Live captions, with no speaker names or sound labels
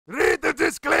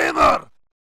disclaimer!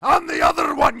 On the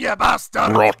other one, you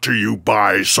bastard! Brought to you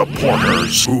by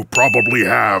supporters who probably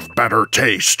have better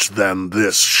taste than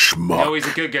this schmuck. No, he's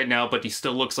a good guy now, but he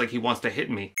still looks like he wants to hit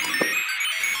me.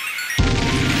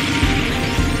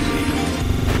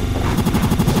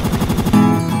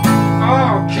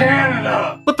 Oh,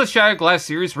 Canada! With the Shattered Glass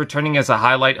series returning as a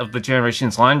highlight of the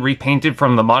Generations line, repainted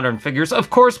from the modern figures, of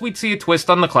course we'd see a twist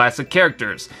on the classic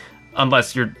characters.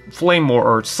 Unless you're Flamewar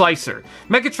or Slicer.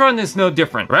 Megatron is no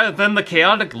different. Rather than the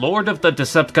chaotic lord of the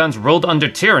Decepticons ruled under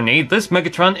tyranny, this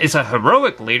Megatron is a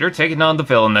heroic leader taking on the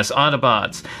villainous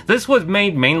Autobots. This was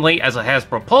made mainly as a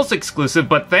Hasbro Pulse exclusive,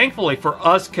 but thankfully for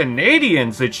us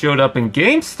Canadians, it showed up in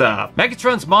GameStop.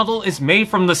 Megatron's model is made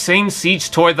from the same Siege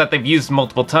toy that they've used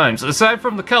multiple times. Aside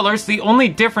from the colors, the only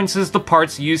difference is the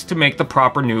parts used to make the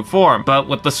proper new form. But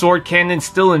with the sword cannon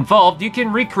still involved, you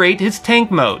can recreate his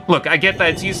tank mode. Look, I get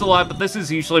that it's used a lot, but this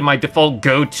is usually my default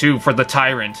go-to for the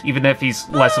Tyrant, even if he's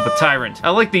less of a Tyrant. I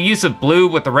like the use of blue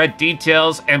with the red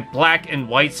details and black and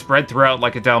white spread throughout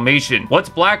like a Dalmatian. What's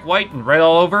black, white, and red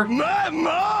all over? My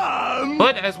mom!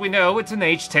 But as we know, it's an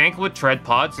H-tank with tread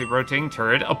pods, a rotating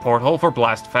turret, a porthole for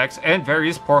blast effects, and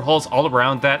various portholes all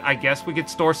around that I guess we could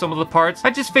store some of the parts. I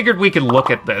just figured we could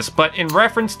look at this, but in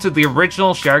reference to the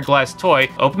original Shattered Glass toy,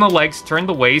 open the legs, turn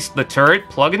the waist, the turret,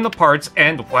 plug in the parts,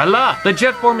 and voila! The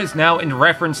jet form is now in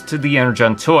reference to the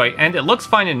Energon toy, and it looks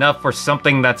fine enough for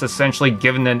something that's essentially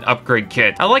given an upgrade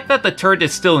kit. I like that the turret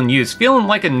is still in use, feeling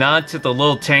like a nod to the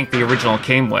little tank the original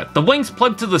came with. The wings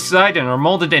plug to the side and are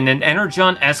molded in an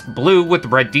Energon-esque blue with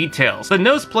red details. The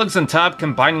nose plugs on top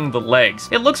combining the legs.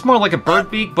 It looks more like a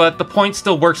bird beak, but the point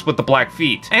still works with the black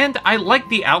feet. And I like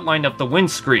the outline of the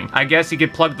windscreen. I guess you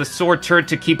could plug the sword turret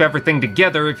to keep everything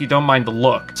together if you don't mind the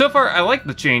look. So far, I like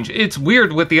the change. It's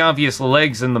weird with the obvious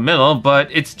legs in the middle, but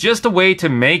it's just a way to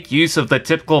make use of the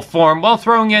typical form while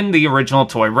throwing in the original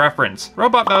toy reference.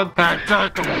 Robot mode.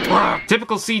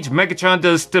 Typical Siege Megatron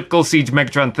does typical Siege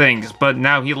Megatron things, but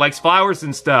now he likes flowers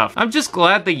and stuff. I'm just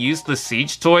glad they used the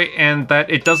Siege toy and that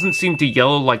it doesn't seem to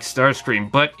yellow like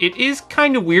Starscream, but it is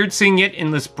kind of weird seeing it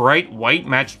in this bright white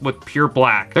matched with pure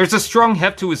black. There's a strong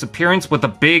heft to his appearance with a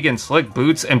big and slick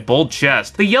boots and bold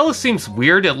chest. The yellow seems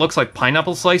weird, it looks like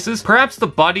pineapple slices. Perhaps the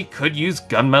body could use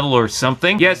gunmetal or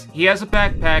something. Yes, he has a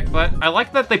backpack, but I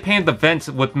like that they painted the vents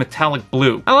with metallic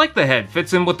blue. I like the head,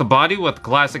 fits in with the body with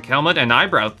classic helmet and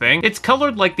eyebrow thing. It's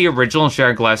colored like the original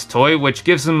Shattered Glass toy, which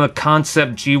gives him a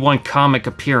concept G1 comic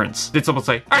appearance. Did someone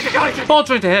say, ball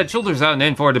joint ahead, shoulders out and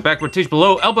in forward, back rotation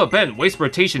below, elbow bend, waist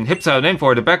rotation, hips out and in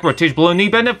forward, back rotation below, knee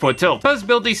bend and foot tilt.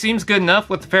 Posability seems good enough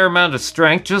with a fair amount of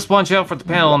strength, just watch out for the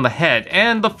panel on the head,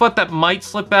 and the foot that might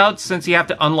slip out since you have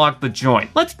to unlock the joint.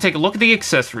 Let's take a look at the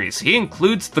accessories. He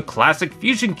includes the classic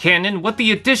fusion cannon with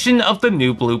the addition of the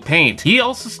new blue paint. He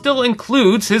also still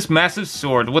includes his massive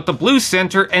sword with the blue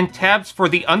center and tabs for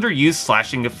the underused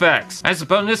slashing effects. As a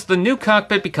bonus, the new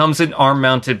cockpit becomes an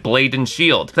arm-mounted blade and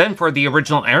shield. Then for the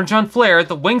original Energon flare,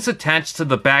 the wings attach to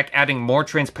the back, adding more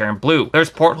transparent blue. There's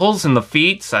portholes in the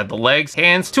feet, side the legs,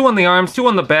 hands, 2 on the arms, 2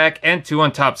 on the back, and 2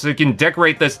 on top, so you can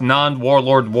decorate this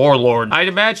non-warlord warlord. I'd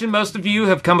imagine most of you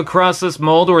have come across this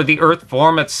mold or the Earth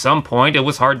form at some point. It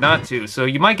was hard not to, so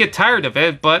you might get tired of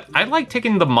it, but I like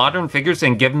taking the modern figures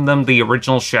and giving them the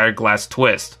original Shattered Glass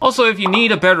twist. Also, if you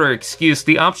need a better excuse,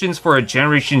 the options for a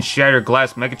Generation Shattered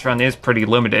Glass Megatron is pretty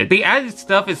limited. The added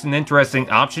stuff is an interesting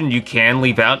option you can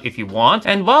leave out if you want,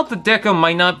 and while the deco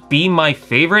might not be my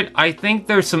favorite, I think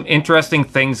there's some interesting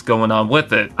things going on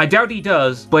with it. I doubt he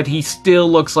does, but he still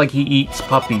looks like he eats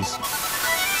puppies.